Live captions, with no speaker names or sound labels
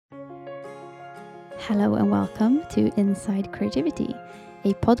Hello and welcome to Inside Creativity,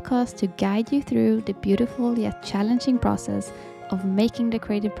 a podcast to guide you through the beautiful yet challenging process of making the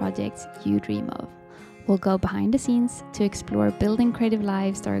creative projects you dream of. We'll go behind the scenes to explore building creative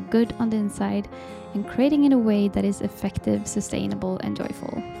lives that are good on the inside and creating in a way that is effective, sustainable, and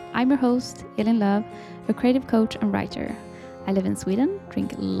joyful. I'm your host, Elin Löv, a creative coach and writer. I live in Sweden,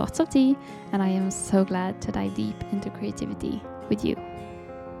 drink lots of tea, and I am so glad to dive deep into creativity with you.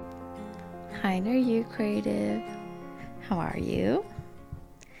 Hi there, you creative. How are you?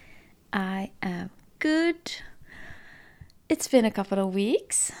 I am good. It's been a couple of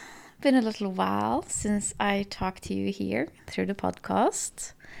weeks, been a little while since I talked to you here through the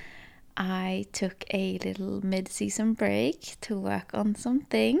podcast. I took a little mid-season break to work on some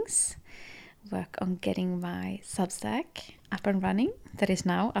things, work on getting my Substack up and running, that is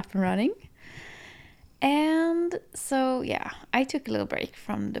now up and running. And so, I took a little break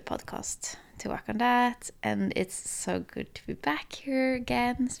from the podcast to work on that. And it's so good to be back here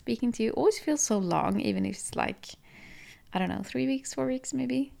again, speaking to you. It always feels so long, even if it's like, 3 weeks, 4 weeks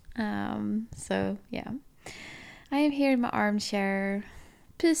maybe. I am here in my armchair.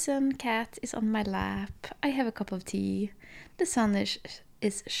 Pusen cat is on my lap. I have a cup of tea. The sun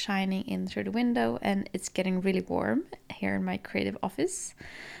is shining in through the window, and it's getting really warm here in my creative office,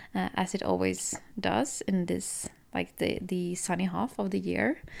 as it always does in this, like the sunny half of the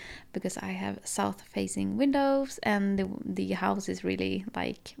year, because I have south-facing windows and the house is really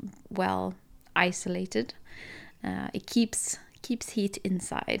well isolated. It keeps heat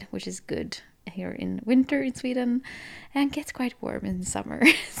inside, which is good here in winter in Sweden, and gets quite warm in summer.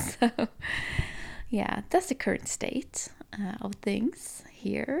 So that's the current state of things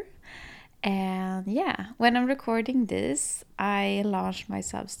here. And when I'm recording this, I launched my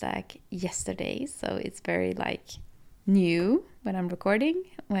Substack yesterday, so it's very new when I'm recording.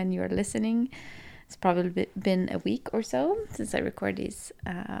 When you're listening, it's probably been a week or so since I record these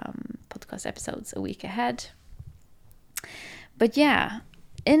podcast episodes a week ahead. But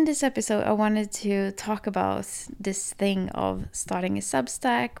in this episode, I wanted to talk about this thing of starting a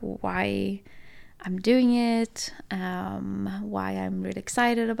Substack, why I'm doing it, why I'm really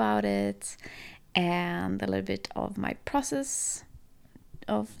excited about it, and a little bit of my process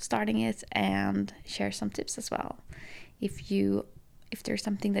of starting it, and share some tips as well. If there's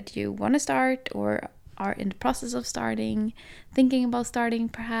something that you want to start or are in the process of starting, thinking about starting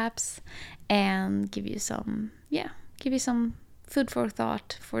perhaps, and give you some food for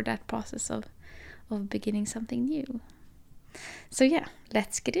thought for that process of beginning something new. So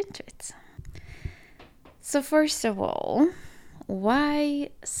let's get into it. So first of all,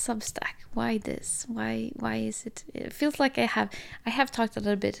 why Substack? Why this? Why is it? It feels like I have talked a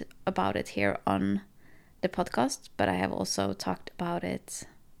little bit about it here on the podcast, but I have also talked about it,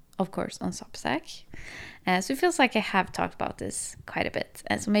 of course, on Substack. So it feels like I have talked about this quite a bit.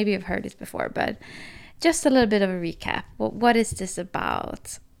 And so maybe you've heard this before, but just a little bit of a recap. What is this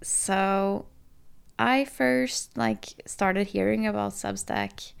about? So I first started hearing about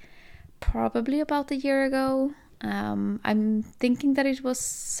Substack probably about a year ago. I'm thinking that it was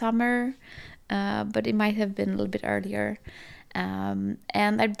summer, but it might have been a little bit earlier. And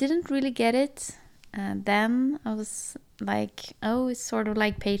I didn't really get it. And then I was like, oh, it's sort of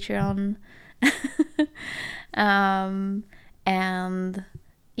like Patreon. And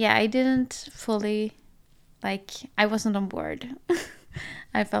I didn't fully, I wasn't on board.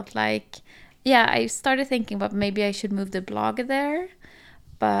 I felt I started thinking about maybe I should move the blog there.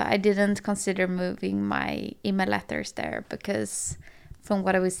 But I didn't consider moving my email letters there, because from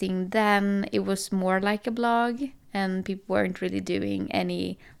what I was seeing then, it was more like a blog and people weren't really doing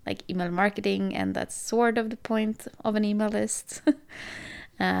any email marketing, and that's sort of the point of an email list.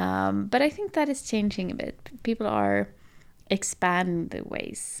 But I think that is changing a bit. People are expanding the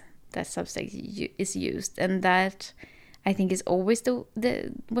ways that Substack is used, and that I think is always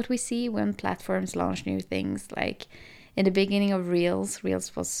the what we see when platforms launch new things. In the beginning of Reels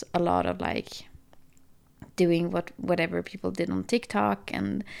was a lot of doing whatever people did on TikTok,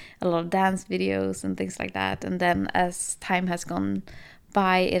 and a lot of dance videos and things like that. And then as time has gone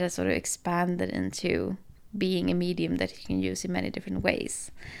by, it has sort of expanded into being a medium that you can use in many different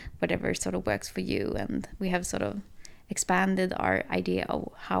ways, whatever sort of works for you. And we have sort of expanded our idea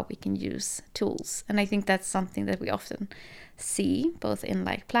of how we can use tools. And I think that's something that we often see both in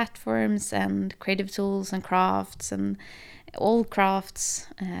platforms and creative tools and crafts, and all crafts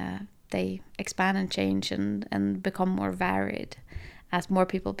they expand and change and become more varied as more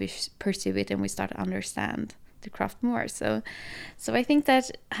people pursue it and we start to understand the craft more. So I think that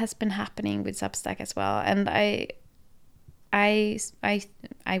has been happening with Substack as well. And I I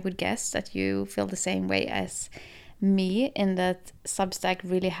would guess that you feel the same way as me, in that Substack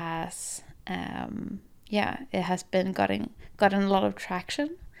really has, it has been gotten a lot of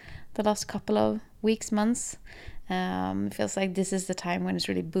traction the last couple of weeks, months. It feels like this is the time when it's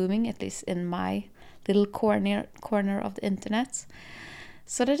really booming, at least in my little corner of the internet.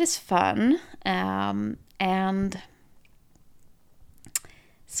 So that is fun. And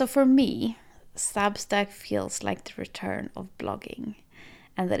so for me, Substack feels like the return of blogging.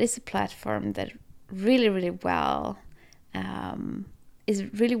 And that is a platform that really, really well is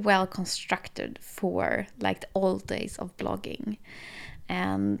really well constructed for like the old days of blogging.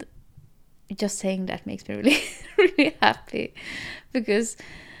 And just saying that makes me really, really happy, because,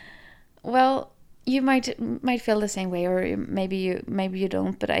 well, you might feel the same way, or maybe you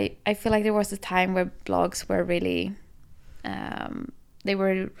don't. But I feel like there was a time where blogs were really, they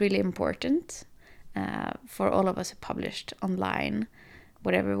were really important for all of us who published online,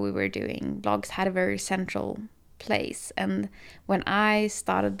 whatever we were doing. Blogs had a very central place, and when I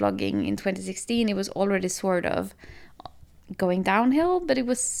started blogging in 2016, it was already sort of going downhill, but it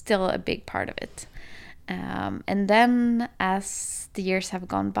was still a big part of it. And then as the years have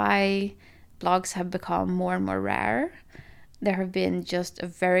gone by, blogs have become more and more rare. There have been just a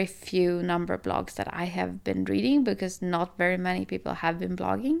very few number of blogs that I have been reading, because not very many people have been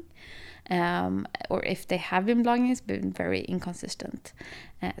blogging. Or if they have been blogging, it's been very inconsistent.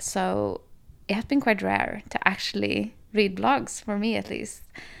 So it has been quite rare to actually read blogs, for me at least.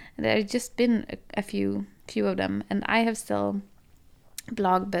 There have just been a few of them, and I have still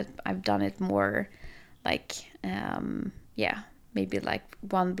blogged, but I've done it more like maybe like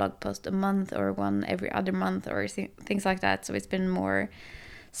one blog post a month, or one every other month, or things like that. So it's been more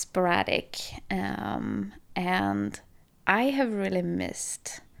sporadic, and I have really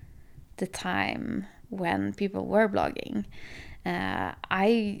missed the time when people were blogging.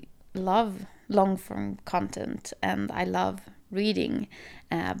 I love long form content, and I love reading,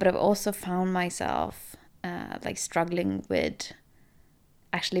 but I've also found myself like struggling with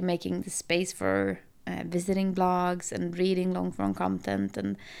actually making the space for visiting blogs and reading long form content,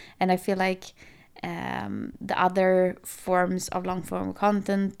 and I feel like the other forms of long form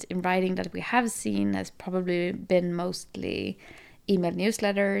content in writing that we have seen has probably been mostly email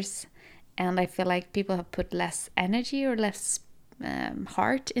newsletters, and I feel like people have put less energy or less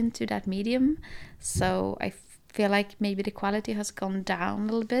heart into that medium. So I feel like maybe the quality has gone down a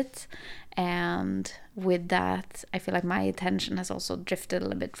little bit, and with that I feel like my attention has also drifted a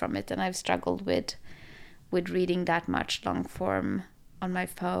little bit from it, and I've struggled with reading that much long form on my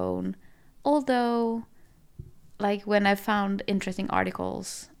phone. Although, like, when I found interesting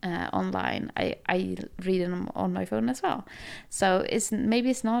articles online, I read them on my phone as well. So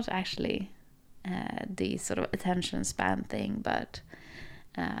it's not actually the sort of attention span thing, but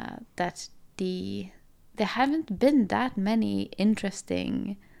that there haven't been that many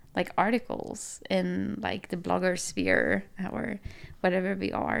interesting like articles in like the blogger sphere, or whatever we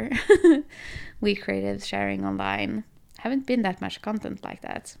are. We creatives sharing online, haven't been that much content like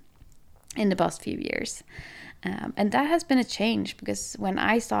that in the past few years. And that has been a change, because when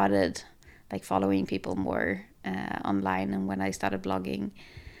I started like following people more online, and when I started blogging,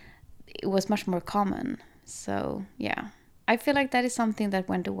 it was much more common. So yeah, I feel like that is something that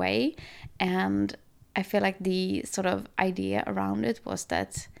went away, and I feel like the sort of idea around it was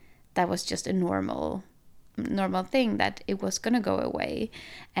that was just a normal thing, that it was gonna go away.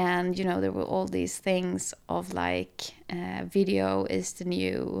 And you know, there were all these things of like video is the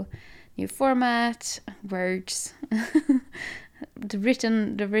new format, words. the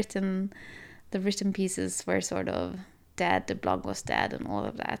written pieces were sort of dead, the blog was dead, and all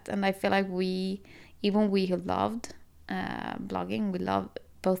of that. And I feel like we who loved blogging, we love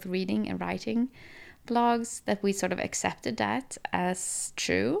both reading and writing blogs, that we sort of accepted that as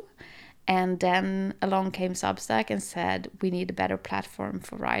true. And then along came Substack and said we need a better platform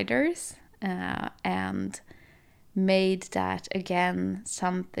for writers, and made that again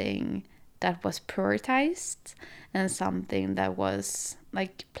something that was prioritized, and something that was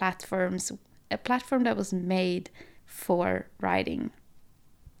like a platform that was made for writing.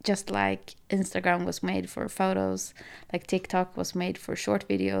 Just like Instagram was made for photos, like TikTok was made for short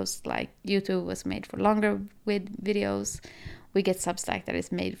videos, like YouTube was made for longer videos, we get Substack that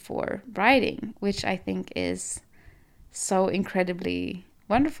is made for writing, which I think is so incredibly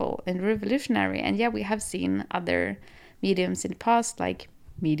wonderful and revolutionary. And yeah, we have seen other mediums in the past, like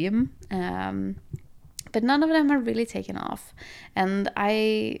Medium, but none of them are really taken off. And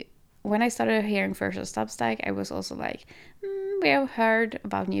when I started hearing first of Substack, I was also like, we have heard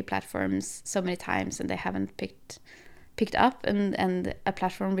about new platforms so many times, and they haven't picked picked up, and a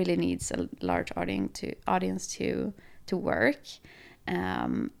platform really needs a large audience to work.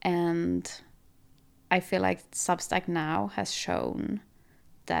 And I feel like Substack now has shown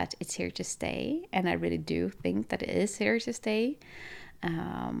that it's here to stay, and I really do think that it is here to stay.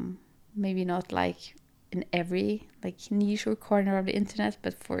 Maybe not like in every like niche or corner of the internet,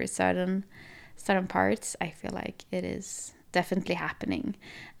 but for certain parts, I feel like it is definitely happening.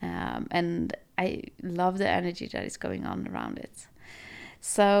 And I love the energy that is going on around it.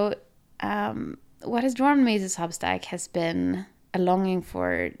 So what has drawn me to Substack has been a longing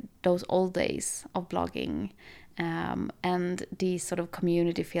for those old days of blogging, and the sort of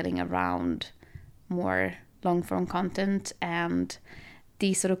community feeling around more long-form content, and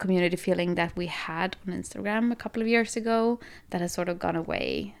the sort of community feeling that we had on Instagram a couple of years ago that has sort of gone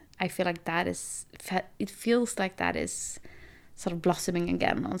away. I feel like it feels like that is sort of blossoming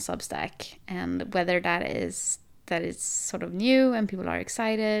again on Substack. And whether that is that it's sort of new and people are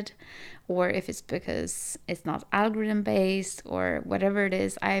excited, or if it's because it's not algorithm based or whatever it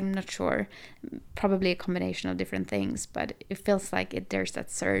is, I'm not sure. Probably a combination of different things, but it feels like there's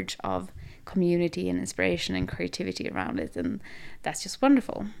that surge of community and inspiration and creativity around it, and that's just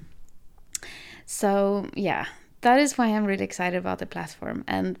wonderful. So yeah, that is why I'm really excited about the platform.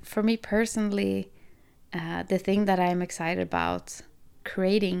 And for me personally, the thing that I'm excited about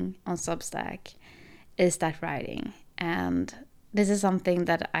creating on Substack is that writing. And this is something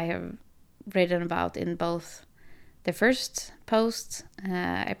that I have written about in both the first post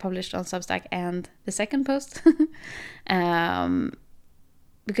I published on Substack and the second post.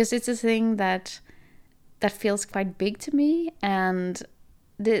 Because it's a thing that feels quite big to me. And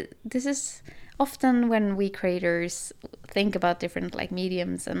this is often when we creators think about different like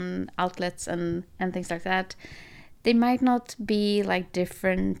mediums and outlets and things like that, they might not be like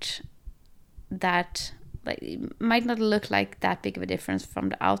different, that like it might not look like that big of a difference from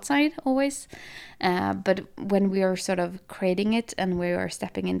the outside always, but when we are sort of creating it and we are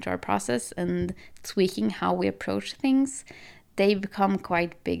stepping into our process and tweaking how we approach things, they become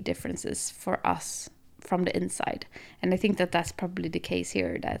quite big differences for us from the inside. And I think that that's probably the case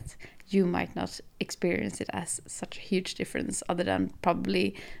here, that you might not experience it as such a huge difference, other than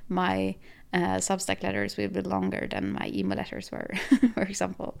probably my Substack letters will be longer than my email letters were, for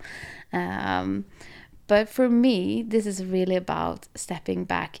example. But for me, this is really about stepping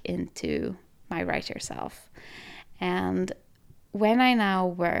back into my writer self. And when I now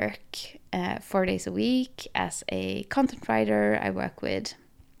work 4 days a week as a content writer, I work with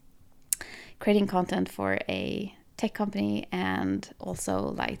creating content for a tech company, and also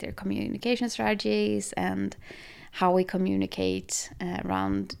like their communication strategies and how we communicate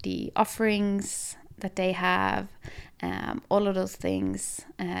around the offerings that they have, all of those things.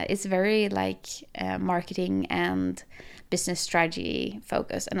 It's very like marketing and business strategy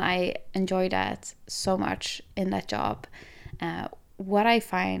focused, and I enjoy that so much in that job. What I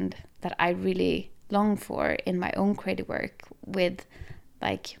find that I really long for in my own creative work, with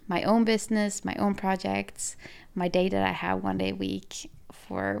like my own business, my own projects, my day that I have 1 day a week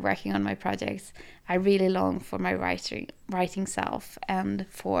for working on my projects, I really long for my writing self, and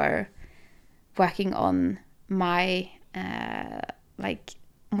for working on my like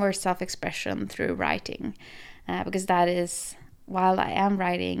more self-expression through writing, because that is, while I am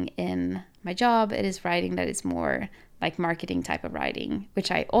writing in my job, it is writing that is more like marketing type of writing,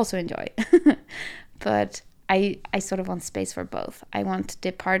 which I also enjoy. But I sort of want space for both. I want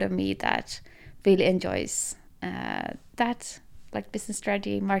the part of me that really enjoys that, like business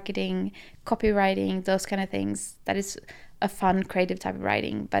strategy, marketing, copywriting, those kind of things. That is a fun, creative type of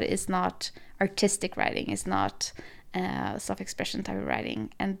writing, but it's not artistic writing. It's not self-expression type of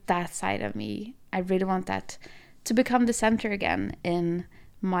writing. And that side of me, I really want that to become the center again in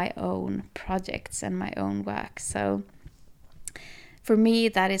my own projects and my own work. So for me,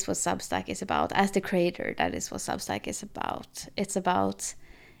 that is what Substack is about. As the creator, that is what Substack is about. It's about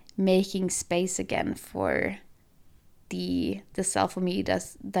making space again for the self of me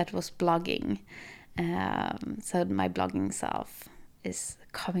that was blogging. So my blogging self is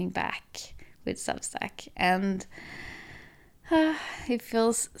coming back with Substack, and it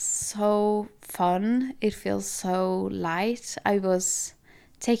feels so fun. It feels so light. I was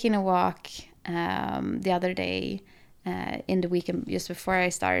taking a walk the other day in the weekend just before I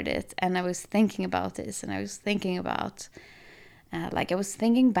started it, and I was thinking about this, and I was thinking about I was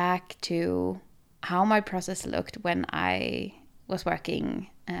thinking back to how my process looked when I was working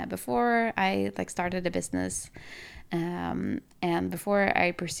before I started a business, and before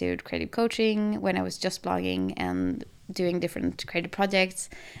I pursued creative coaching, when I was just blogging and doing different creative projects.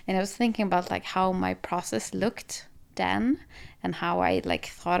 And I was thinking about how my process looked then, and how I like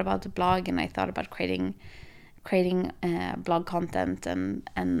thought about the blog, and I thought about creating blog content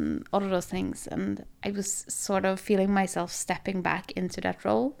and all of those things. And I was sort of feeling myself stepping back into that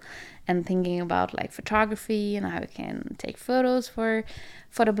role and thinking about like photography and how I can take photos for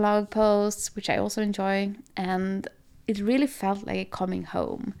the blog posts, which I also enjoy. And it really felt like coming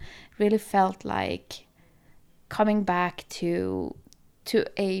home. It really felt like coming back to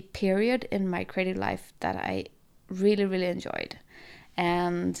a period in my creative life that I really, really enjoyed.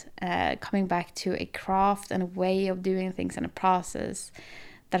 And coming back to a craft and a way of doing things and a process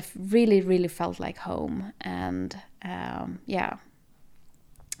that really, really felt like home. And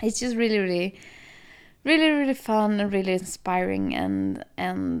it's just really, really, really, really fun and really inspiring.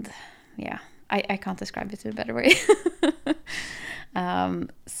 And yeah, I can't describe it in a better way.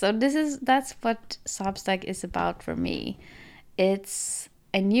 So that's what Substack is about for me. It's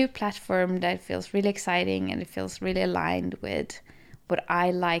a new platform that feels really exciting, and it feels really aligned with what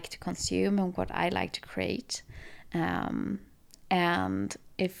I like to consume and what I like to create. And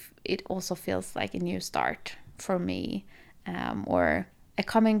if it also feels like a new start for me, or a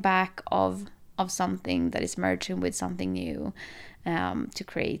coming back of something that is merging with something new, to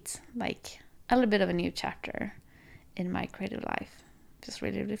create like a little bit of a new chapter in my creative life. Just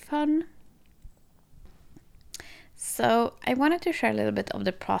really, really fun. So I wanted to share a little bit of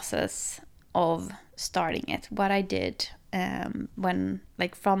the process of starting it, what I did when,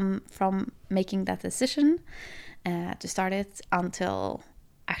 like, from making that decision to start it until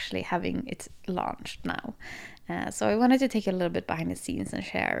actually having it launched now. So I wanted to take a little bit behind the scenes and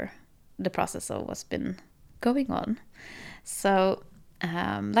share the process of what's been going on. So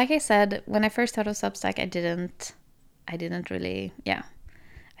like I said, when I first thought of Substack, I didn't really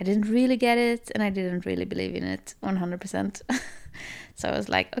get it, and I didn't really believe in it 100%. So I was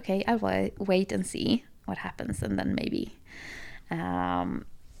like, okay, I'll wait and see what happens, and then maybe. And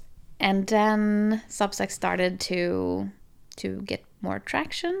then Substack started to get more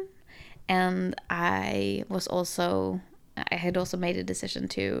traction, and I had also made a decision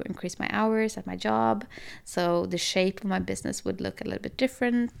to increase my hours at my job, so the shape of my business would look a little bit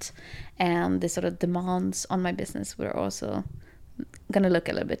different, and the sort of demands on my business were also going to look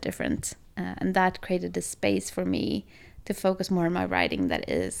a little bit different. And that created a space for me to focus more on my writing that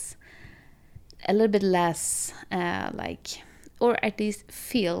is a little bit less or at least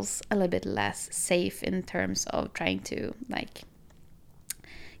feels a little bit less safe in terms of trying to like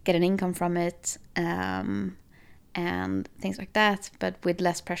get an income from it, and things like that, but with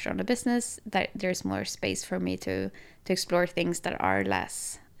less pressure on the business, that there's more space for me to explore things that are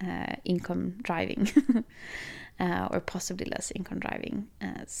less income driving. Or possibly less income driving.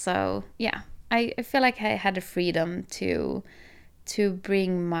 So yeah, I feel like I had the freedom to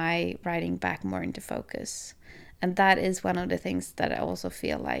bring my writing back more into focus. And that is one of the things that I also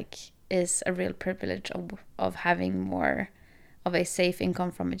feel like is a real privilege of having more of a safe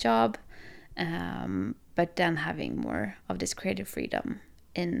income from a job, but then having more of this creative freedom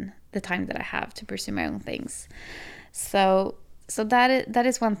in the time that I have to pursue my own things. So that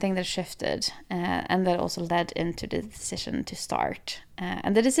is one thing that shifted, and that also led into the decision to start.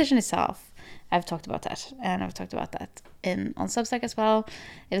 And the decision itself, I've talked about that, and I've talked about that on Substack as well.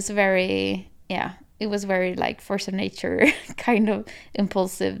 It was very like force of nature kind of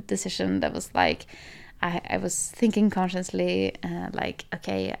impulsive decision that was like, I was thinking consciously, like,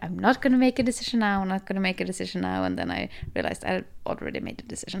 okay, I'm not going to make a decision now, and then I realized I had already made a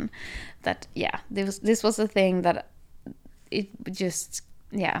decision that, this was a thing that it just,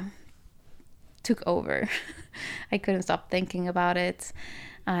 took over. I couldn't stop thinking about it.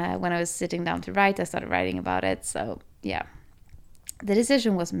 When I was sitting down to write, I started writing about it. So, the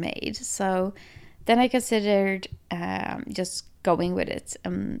decision was made. So then I considered just going with it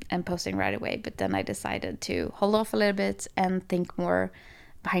and posting right away. But then I decided to hold off a little bit and think more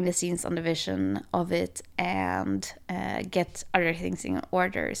behind the scenes on the vision of it, and get other things in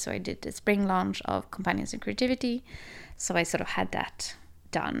order. So I did the spring launch of Companions in Creativity. So I sort of had that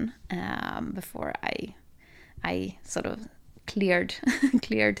done before I sort of cleared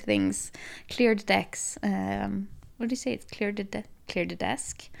things, cleared decks. What do you say? It's cleared the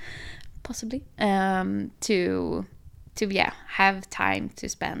desk, possibly, to have time to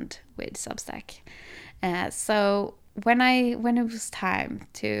spend with Substack. So when it was time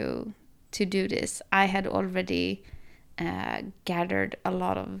to do this, I had already gathered a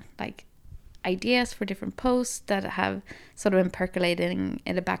lot of like ideas for different posts that have sort of been percolating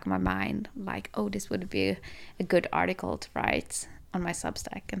in the back of my mind, like, oh, this would be a good article to write on my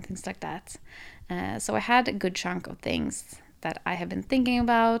Substack and things like that. So I had a good chunk of things that I have been thinking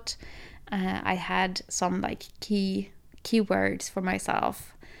about, I had some like keywords for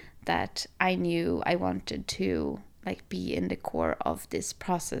myself that I knew I wanted to like be in the core of this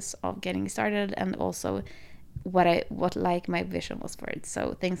process of getting started, and also what like my vision was for it.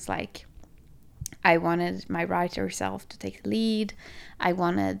 So things like I wanted my writer self to take the lead. I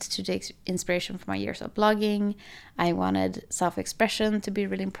wanted to take inspiration from my years of blogging. I wanted self-expression to be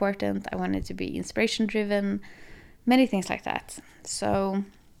really important. I wanted to be inspiration driven, many things like that. So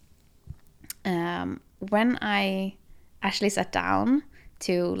when I actually sat down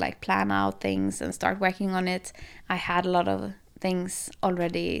to like plan out things and start working on it, I had a lot of things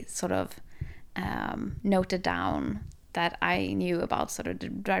already sort of noted down that I knew about sort of the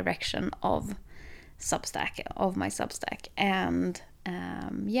direction of my Substack. And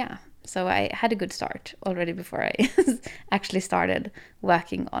so I had a good start already before I actually started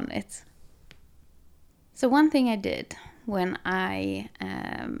working on it. So one thing I did when I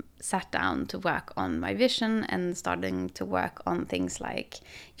sat down to work on my vision and starting to work on things like,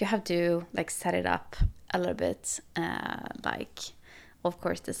 you have to like set it up a little bit, like of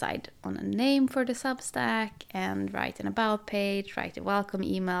course decide on a name for the Substack and write an about page, write a welcome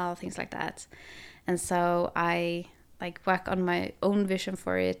email, things like that. And so I like work on my own vision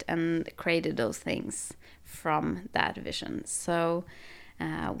for it and created those things from that vision. So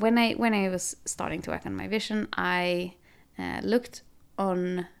when I was starting to work on my vision, I looked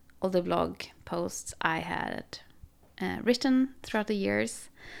on all the blog posts I had written throughout the years,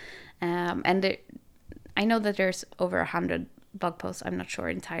 and I know that there's over 100 blog posts. I'm not sure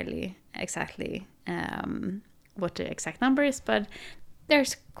entirely exactly what the exact number is, but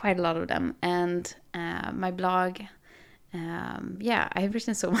there's quite a lot of them. And my blog, I've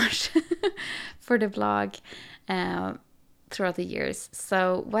written so much for the blog throughout the years.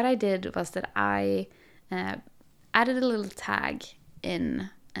 So what I did was that I added a little tag in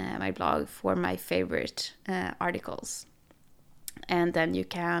my blog for my favorite articles. And then you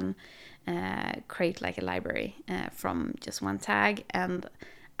can create like a library from just one tag. And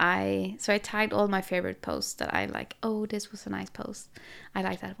I tagged all my favorite posts that I like. Oh, this was a nice post. I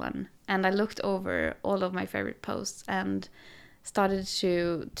like that one. And I looked over all of my favorite posts and started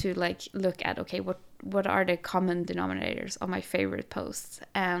to like look at, okay, what are the common denominators of my favorite posts,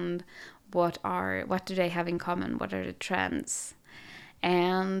 and what do they have in common? What are the trends?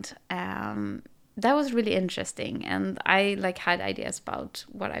 And that was really interesting. And I like had ideas about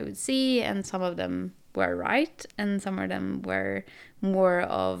what I would see, and some of them were right, and some of them were more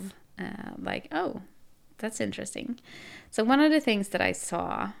of like, oh, that's interesting. So one of the things that I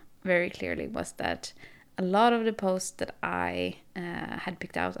saw very clearly was that a lot of the posts that I had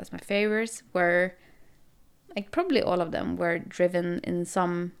picked out as my favorites were, like probably all of them were driven in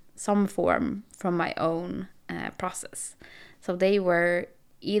some form from my own process. So they were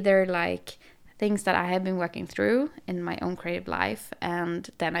either like things that I have been working through in my own creative life, and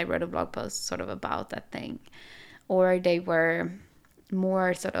then I wrote a blog post sort of about that thing, or they were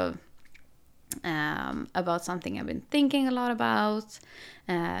more sort of about something I've been thinking a lot about,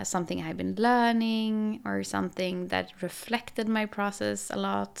 something I've been learning, or something that reflected my process a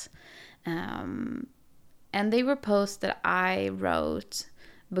lot. And they were posts that I wrote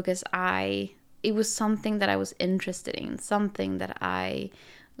because it was something that I was interested in, something that I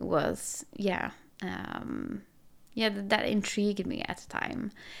was, that intrigued me at the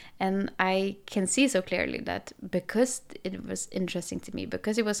time. And I can see so clearly that because it was interesting to me,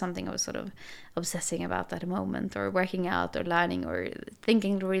 because it was something I was sort of obsessing about at the moment, or working out, or learning, or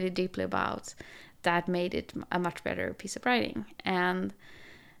thinking really deeply about, that made it a much better piece of writing. And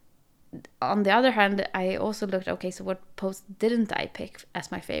on the other hand, I also looked, okay, so what posts didn't I pick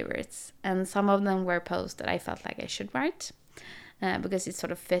as my favorites? And some of them were posts that I felt like I should write, because it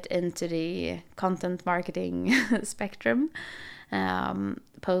sort of fit into the content marketing spectrum.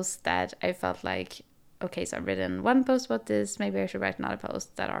 Posts that I felt like, okay, so I've written one post about this, maybe I should write another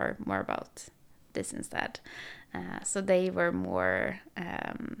post that are more about this instead. So they were more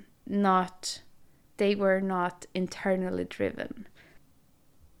not internally driven.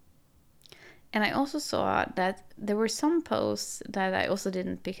 And I also saw that there were some posts that I also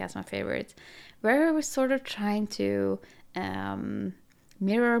didn't pick as my favorites, where I was sort of trying to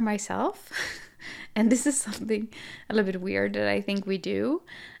mirror myself. And this is something a little bit weird that I think we do.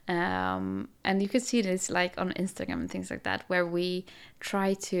 And you could see this like on Instagram and things like that, where we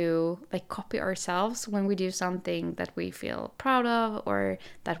try to like copy ourselves when we do something that we feel proud of, or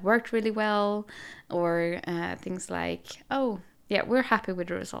that worked really well, or things like, oh, yeah, we're happy with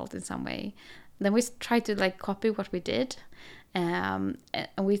the result in some way. Then we try to like copy what we did, and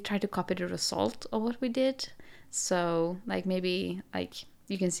we try to copy the result of what we did. So like maybe like,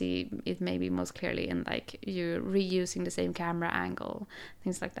 you can see it maybe most clearly in like you're reusing the same camera angle,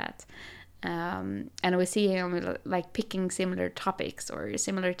 things like that. And we see like picking similar topics or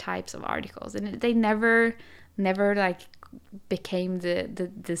similar types of articles, and they never like became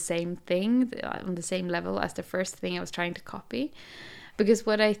the same thing on the same level as the first thing I was trying to copy. Because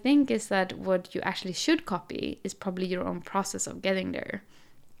what I think is that what you actually should copy is probably your own process of getting there.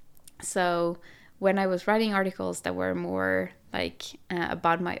 So when I was writing articles that were more like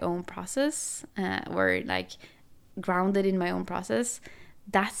about my own process, or like grounded in my own process,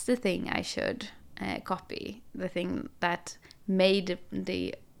 that's the thing I should copy. The thing that made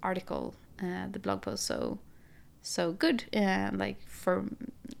the article, the blog post, so good, like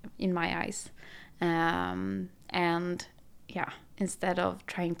in my eyes. And yeah, instead of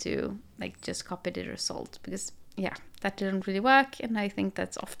trying to like just copy the result, because yeah, that didn't really work. And I think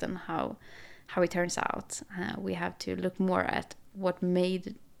that's often how it turns out. We have to look more at what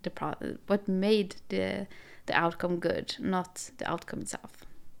made the outcome good, not the outcome itself.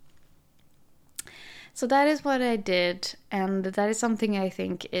 So that is what I did, and that is something I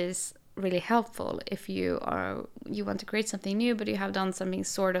think is really helpful if you want to create something new, but you have done something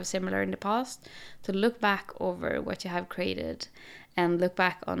sort of similar in the past, to look back over what you have created and look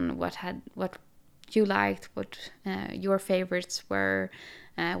back on what you liked, what your favorites were,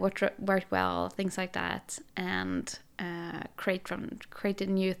 what worked well, things like that, and create a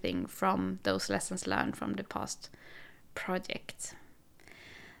new thing from those lessons learned from the past project.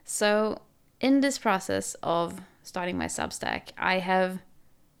 So in this process of starting my Substack, I have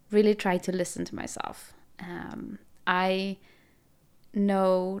really tried to listen to myself. I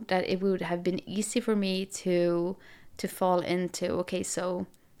know that it would have been easy for me to fall into, okay, so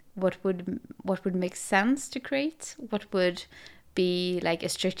what would make sense to create? What would be like a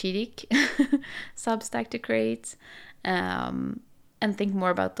strategic Substack to create? And think more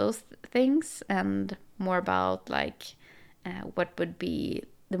about those things, and more about like what would be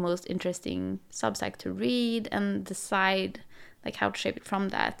the most interesting Substack to read, and decide like how to shape it from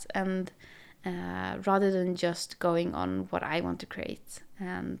that, and rather than just going on what I want to create.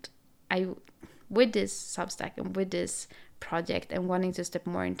 And with this Substack and with this project, and wanting to step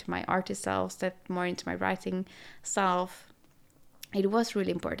more into my artist self, step more into my writing self, it was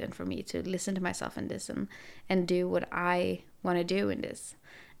really important for me to listen to myself in this, and do what I want to do in this.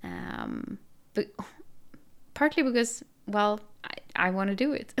 But partly because, well, I want to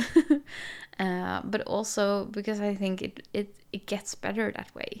do it, but also because I think it gets better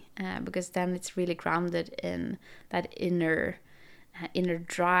that way, because then it's really grounded in that inner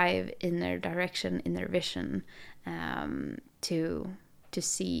drive, inner direction, inner vision, to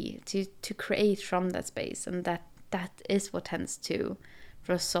create from that space, and that is what tends to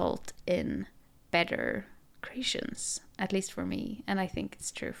result in better creations, at least for me, and I think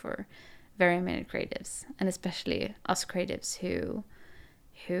it's true for very many creatives, and especially us creatives who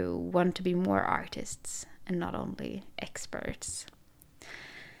want to be more artists and not only experts.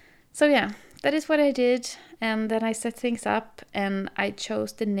 So yeah, that is what I did, and then I set things up, and I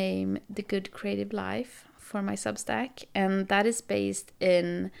chose the name The Good Creative Life for my Substack, and that is based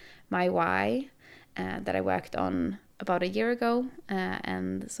in my why that I worked on about a year ago,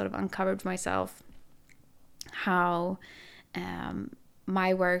 and sort of uncovered myself how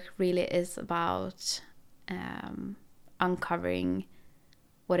my work really is about uncovering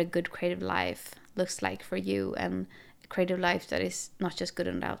what a good creative life looks like for you, and a creative life that is not just good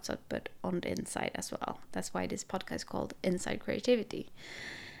on the outside but on the inside as well. That's why this podcast is called Inside Creativity.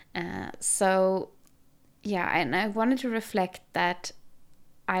 So yeah, and I wanted to reflect that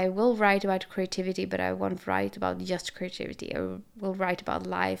I will write about creativity, but I won't write about just creativity. I will write about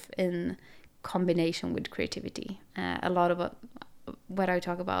life in combination with creativity. A lot of what I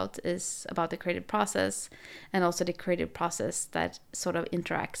talk about is about the creative process, and also the creative process that sort of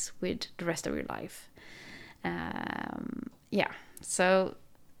interacts with the rest of your life. Yeah, so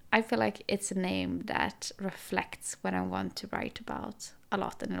I feel like it's a name that reflects what I want to write about a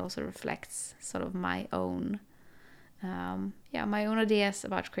lot, and it also reflects sort of my own my own ideas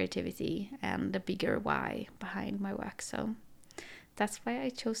about creativity and the bigger why behind my work. So that's why I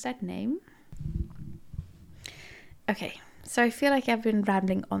chose that name. Okay, so I feel like I've been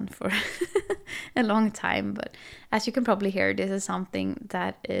rambling on for a long time, but as you can probably hear, this is something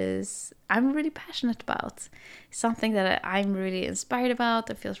that I'm really passionate about. It's something that I'm really inspired about,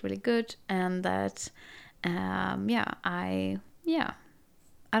 that feels really good, and that I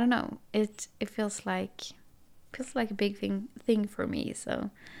don't know, it feels like a big thing for me. So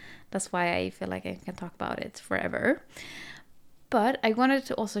that's why I feel like I can talk about it forever. But I wanted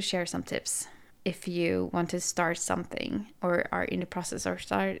to also share some tips if you want to start something or are in the process of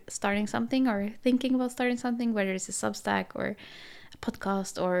starting something or thinking about starting something, whether it's a Substack or a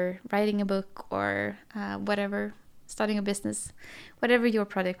podcast or writing a book or whatever, starting a business, whatever your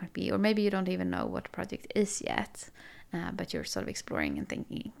project might be, or maybe you don't even know what the project is yet, but you're sort of exploring and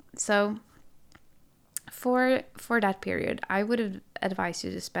thinking. So for that period, I would advise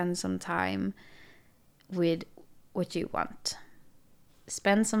you to spend some time with what you want.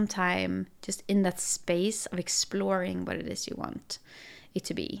 Spend some time just in that space of exploring what it is you want it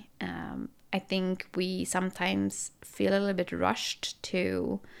to be. I think we sometimes feel a little bit rushed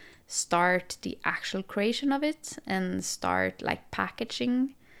to start the actual creation of it and start like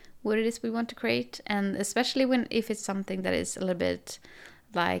packaging what it is we want to create. And especially if it's something that is a little bit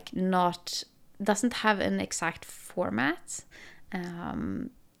like doesn't have an exact format.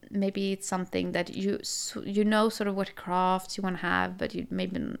 Maybe it's something that you know sort of what crafts you want to have, but you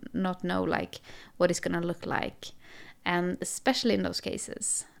maybe not know like what it's going to look like. And especially in those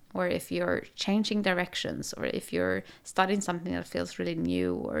cases, or if you're changing directions, or if you're starting something that feels really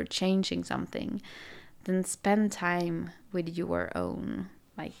new or changing something, then spend time with your own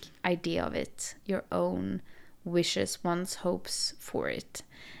like idea of it, your own wishes, wants, hopes for it,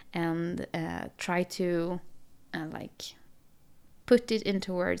 and try to like put it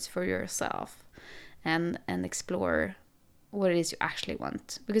into words for yourself and explore what it is you actually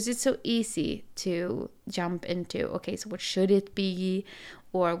want. Because it's so easy to jump into, okay, so what should it be?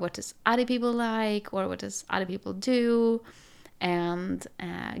 Or what does other people like? Or what does other people do? And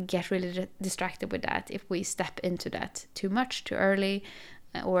get really distracted with that if we step into that too much, too early,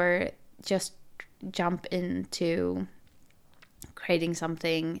 or just jump into creating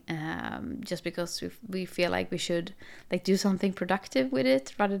something just because we feel like we should like do something productive with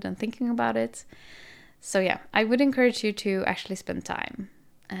it rather than thinking about it. So yeah, I would encourage you to actually spend time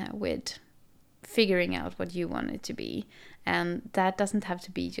with figuring out what you want it to be. And that doesn't have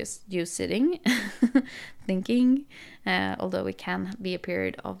to be just you sitting thinking, although it can be a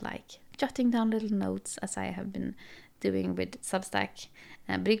period of like jotting down little notes, as I have been doing with Substack.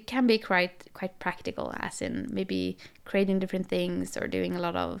 But it can be quite practical, as in maybe creating different things or doing a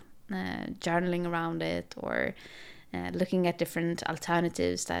lot of journaling around it, or looking at different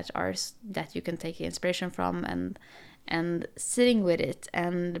alternatives that you can take inspiration from, and sitting with it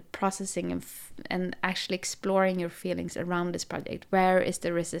and processing and actually exploring your feelings around this project. Where is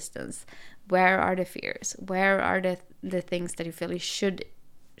the resistance? Where are the fears? Where are the things that you feel you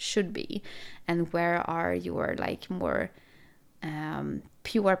should be? And where are your like more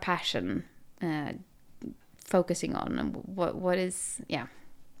pure passion focusing on? And what is, yeah,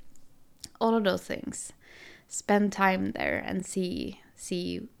 all of those things. Spend time there and see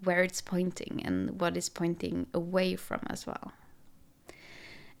where it's pointing and what is pointing away from as well.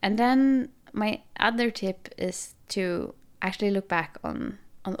 And then my other tip is to actually look back on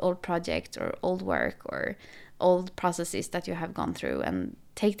old projects or old work or old processes that you have gone through and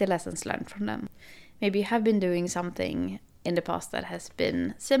take the lessons learned from them. Maybe you have been doing something in the past that has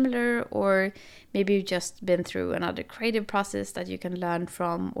been similar, or maybe you've just been through another creative process that you can learn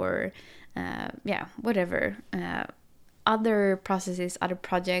from, or whatever. Other processes, other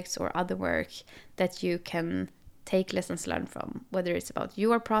projects, or other work that you can take lessons learned from, whether it's about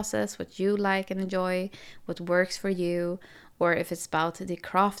your process, what you like and enjoy, what works for you, or if it's about the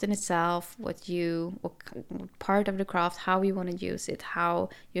craft in itself, what part of the craft, how you want to use it, how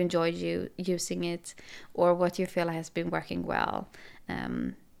you enjoy using it, or what you feel has been working well.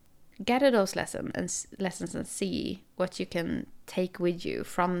 Gather those lessons and see what you can take with you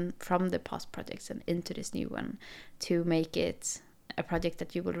from the past projects and into this new one, to make it a project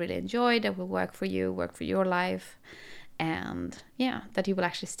that you will really enjoy, that will work for you, work for your life, and that you will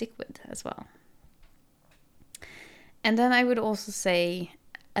actually stick with as well. And then I would also say,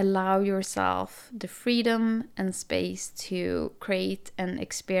 allow yourself the freedom and space to create and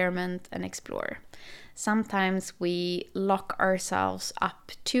experiment and explore. Sometimes we lock ourselves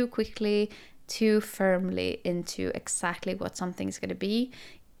up too quickly, too firmly into exactly what something's going to be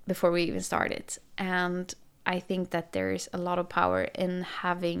before we even start it. And I think that there's a lot of power in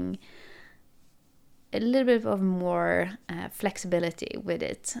having a little bit of more flexibility with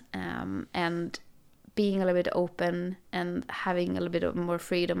it, and being a little bit open and having a little bit of more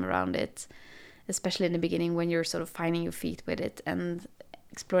freedom around it, especially in the beginning when you're sort of finding your feet with it and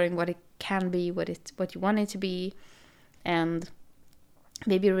exploring what it can be, what you want it to be, and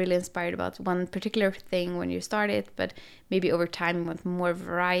maybe you're really inspired about one particular thing when you start it, but maybe over time you want more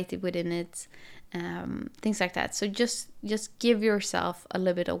variety within it, things like that. So just give yourself a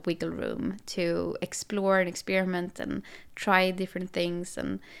little bit of wiggle room to explore and experiment and try different things,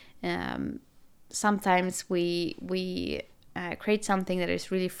 and sometimes we create something that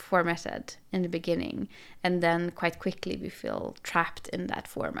is really formatted in the beginning, and then quite quickly we feel trapped in that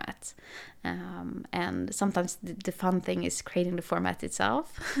format. And sometimes the fun thing is creating the format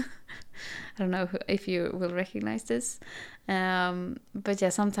itself. I don't know if you will recognize this. But yeah,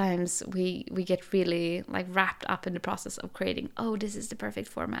 sometimes we get really like wrapped up in the process of creating, oh, this is the perfect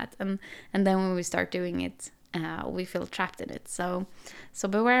format. And then when we start doing it, we feel trapped in it. So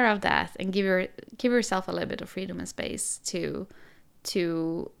beware of that, and give yourself a little bit of freedom and space to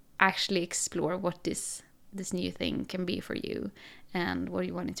actually explore what this new thing can be for you and what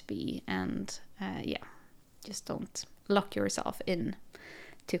you want it to be. And just don't lock yourself in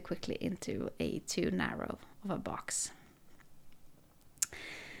too quickly into a too narrow of a box.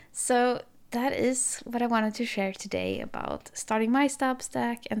 So that is what I wanted to share today about starting my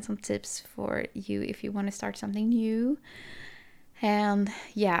Substack and some tips for you if you want to start something new. And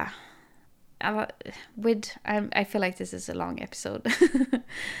yeah, I feel like this is a long episode.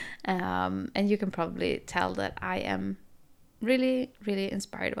 And you can probably tell that I am really, really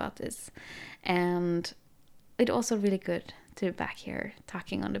inspired about this. And it's also really good to be back here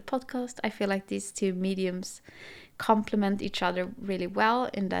talking on the podcast. I feel like these two mediums complement each other really well,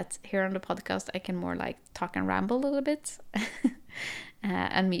 in that here on the podcast I can more like talk and ramble a little bit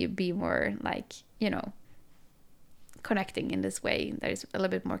and me be more like, connecting in this way that is a little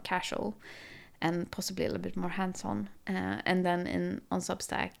bit more casual and possibly a little bit more hands-on. And then on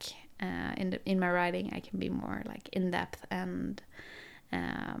Substack, in my writing, I can be more like in-depth and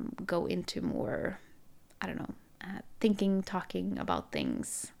go into more, talking about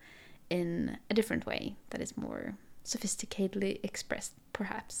things in a different way that is more sophisticatedly expressed,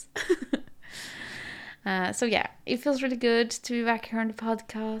 perhaps. So yeah, it feels really good to be back here on the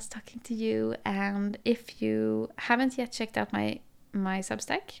podcast talking to you. And if you haven't yet checked out my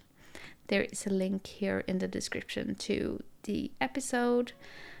Substack, there is a link here in the description to the episode,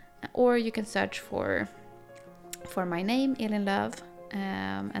 or you can search for my name, Elin Löv,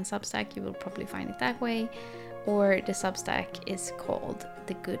 and Substack. You will probably find it that way. Or the Substack is called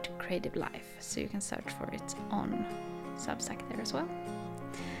The Good Creative Life, so you can search for it on Substack there as well.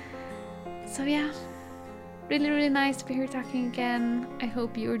 So yeah, really, really nice to be here talking again. I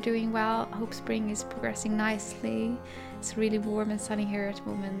hope you're doing well. I hope spring is progressing nicely. It's really warm and sunny here at the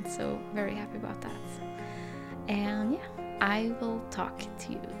moment, so very happy about that. And yeah, I will talk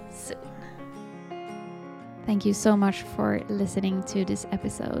to you soon. Thank you so much for listening to this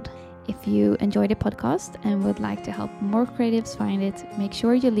episode. If you enjoyed the podcast and would like to help more creatives find it, make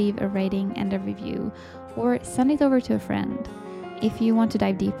sure you leave a rating and a review, or send it over to a friend. If you want to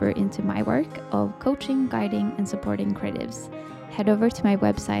dive deeper into my work of coaching, guiding, and supporting creatives, head over to my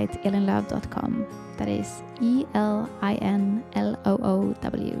website, elinlöv.com. That is ELINLOOW.com.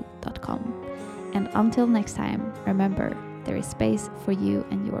 And until next time, remember, there is space for you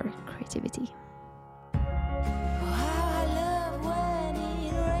and your creativity.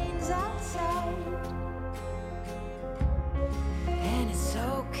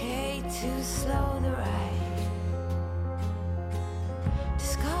 To slow the ride,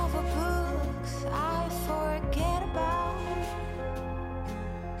 discover books I forget about,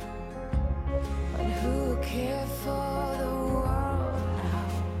 but who care for the world now?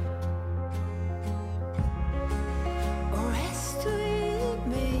 Rest with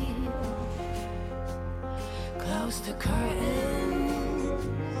me, close the curtains,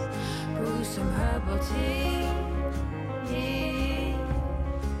 brew some herbal tea.